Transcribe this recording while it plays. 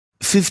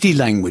50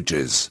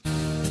 languages.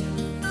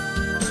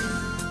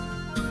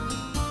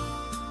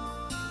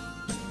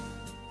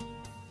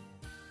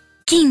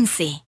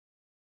 15.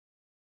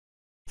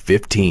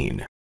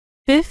 15.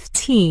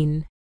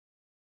 15.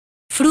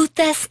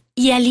 Frutas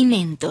y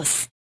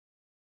alimentos.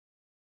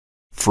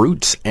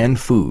 Fruits and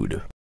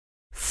food.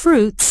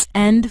 Fruits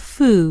and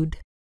food.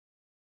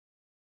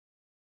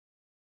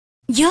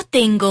 Yo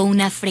tengo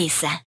una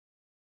fresa.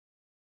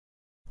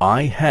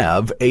 I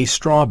have a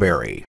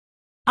strawberry.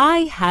 I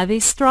have a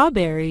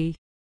strawberry.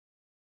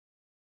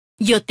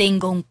 Yo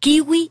tengo un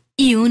kiwi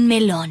y un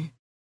melón.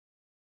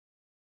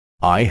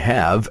 I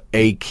have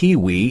a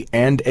kiwi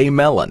and a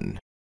melon.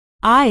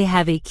 I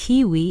have a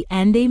kiwi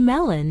and a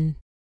melon.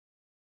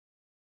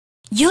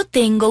 Yo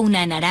tengo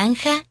una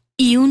naranja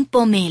y un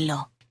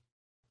pomelo.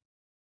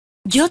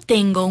 Yo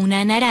tengo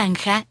una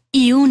naranja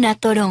y una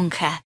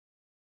toronja.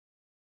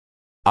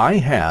 I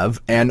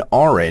have an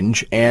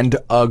orange and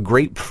a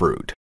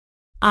grapefruit.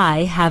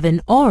 I have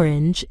an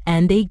orange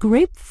and a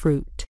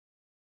grapefruit.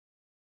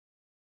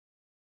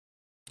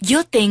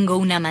 Yo tengo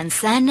una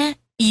manzana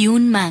y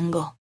un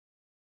mango.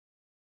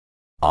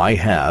 I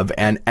have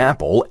an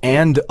apple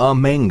and a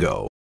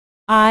mango.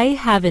 I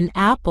have an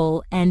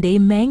apple and a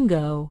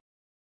mango.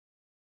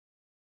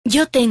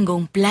 Yo tengo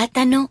un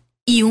plátano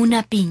y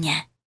una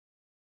piña.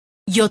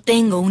 Yo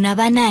tengo una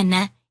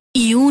banana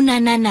y un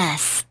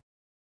ananás.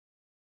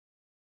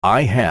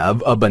 I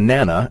have a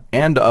banana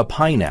and a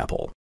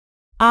pineapple.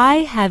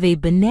 I have a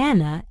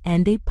banana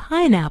and a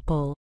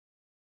pineapple.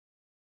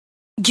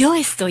 Yo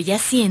estoy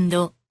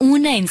haciendo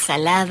una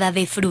ensalada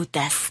de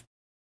frutas.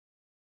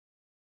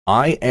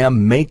 I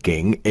am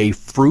making a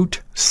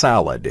fruit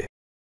salad.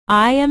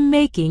 I am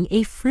making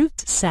a fruit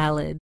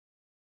salad.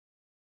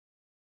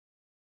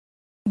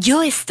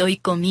 Yo estoy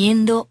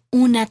comiendo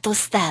una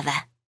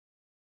tostada.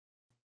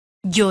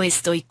 Yo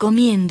estoy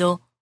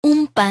comiendo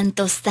un pan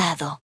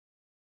tostado.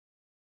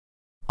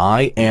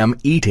 I am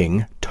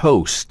eating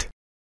toast.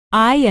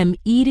 I am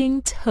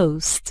eating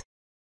toast.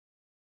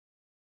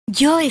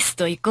 Yo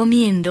estoy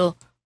comiendo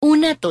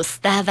una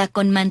tostada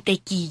con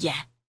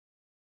mantequilla.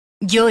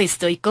 Yo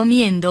estoy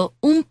comiendo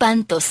un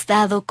pan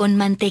tostado con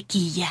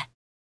mantequilla.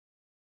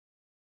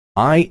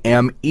 I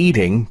am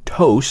eating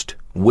toast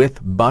with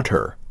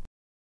butter.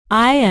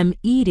 I am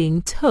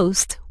eating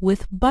toast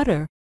with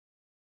butter.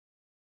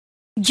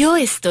 Yo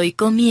estoy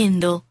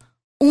comiendo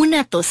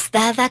una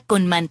tostada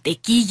con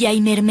mantequilla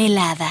y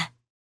mermelada.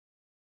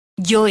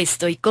 Yo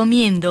estoy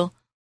comiendo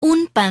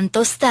un pan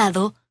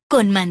tostado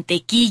con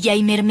mantequilla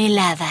y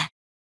mermelada.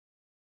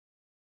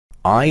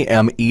 I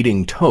am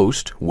eating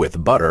toast with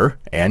butter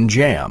and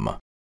jam.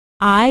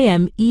 I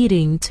am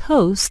eating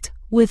toast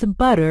with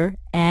butter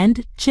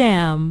and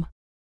jam.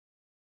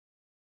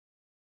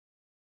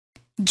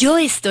 Yo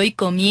estoy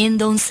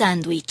comiendo un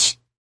sándwich.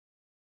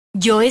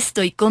 Yo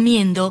estoy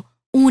comiendo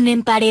un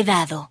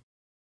emparedado.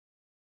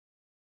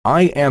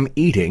 I am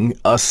eating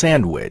a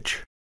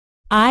sandwich.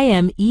 I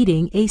am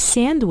eating a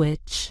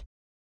sandwich.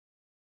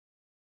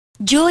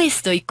 Yo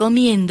estoy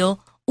comiendo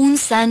un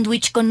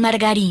sándwich con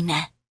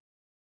margarina.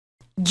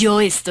 Yo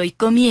estoy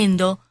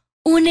comiendo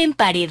un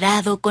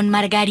emparedado con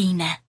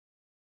margarina.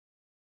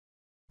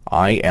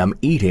 I am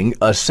eating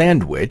a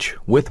sandwich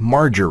with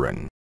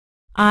margarine.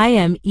 I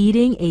am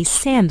eating a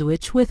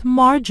sandwich with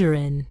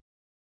margarine.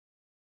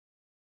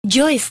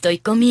 Yo estoy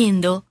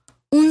comiendo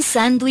un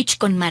sándwich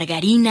con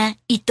margarina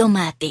y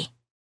tomate.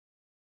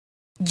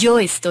 Yo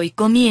estoy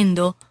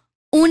comiendo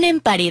un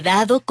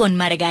emparedado con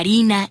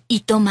margarina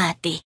y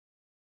tomate.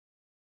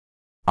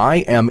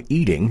 I am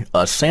eating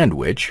a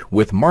sandwich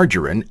with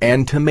margarine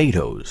and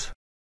tomatoes.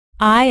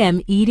 I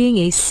am eating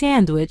a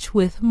sandwich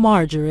with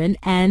margarine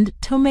and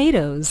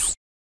tomatoes.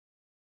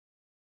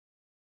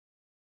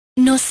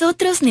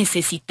 Nosotros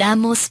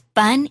necesitamos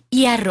pan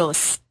y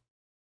arroz.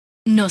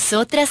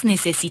 Nosotras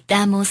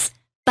necesitamos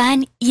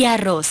pan y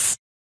arroz.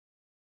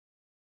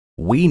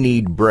 We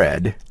need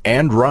bread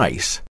and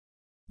rice.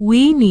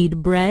 We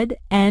need bread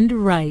and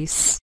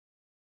rice.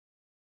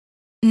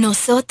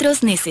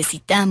 Nosotros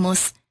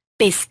necesitamos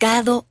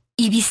pescado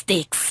y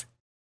bistecs.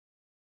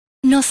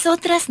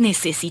 Nosotras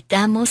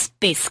necesitamos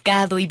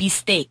pescado y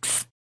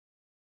bistecs.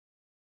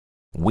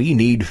 We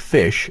need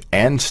fish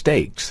and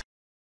steaks.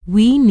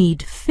 We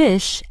need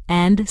fish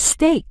and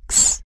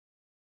steaks.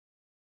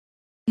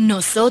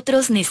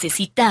 Nosotros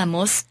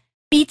necesitamos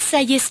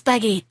pizza y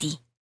espagueti.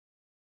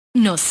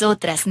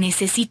 Nosotras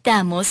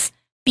necesitamos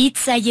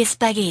pizza y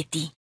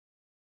espagueti.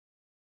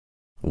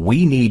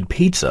 We need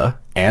pizza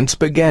and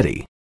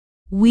spaghetti.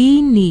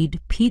 We need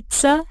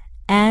pizza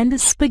and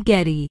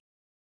spaghetti.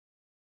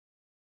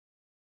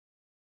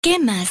 ¿Qué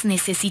más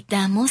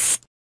necesitamos?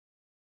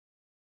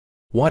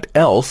 What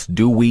else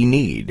do we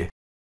need?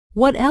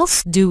 What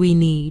else do we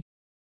need?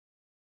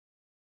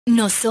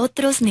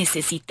 Nosotros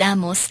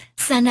necesitamos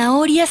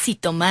zanahorias y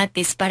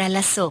tomates para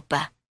la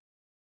sopa.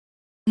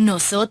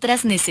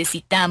 Nosotras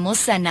necesitamos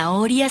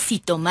zanahorias y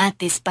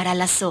tomates para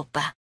la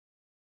sopa.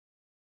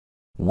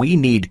 We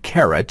need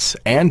carrots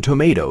and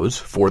tomatoes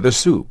for the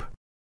soup.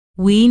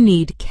 We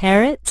need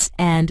carrots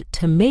and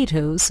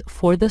tomatoes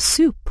for the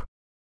soup.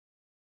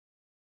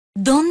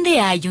 ¿Dónde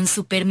hay un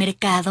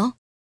supermercado?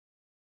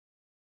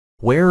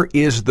 Where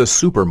is the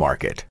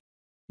supermarket?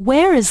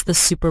 Where is the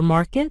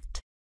supermarket?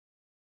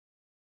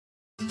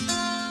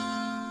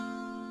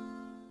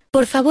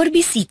 Por favor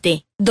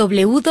visite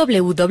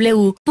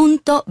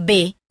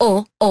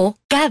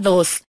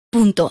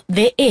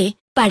www.book2.de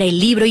para el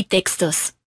libro y textos.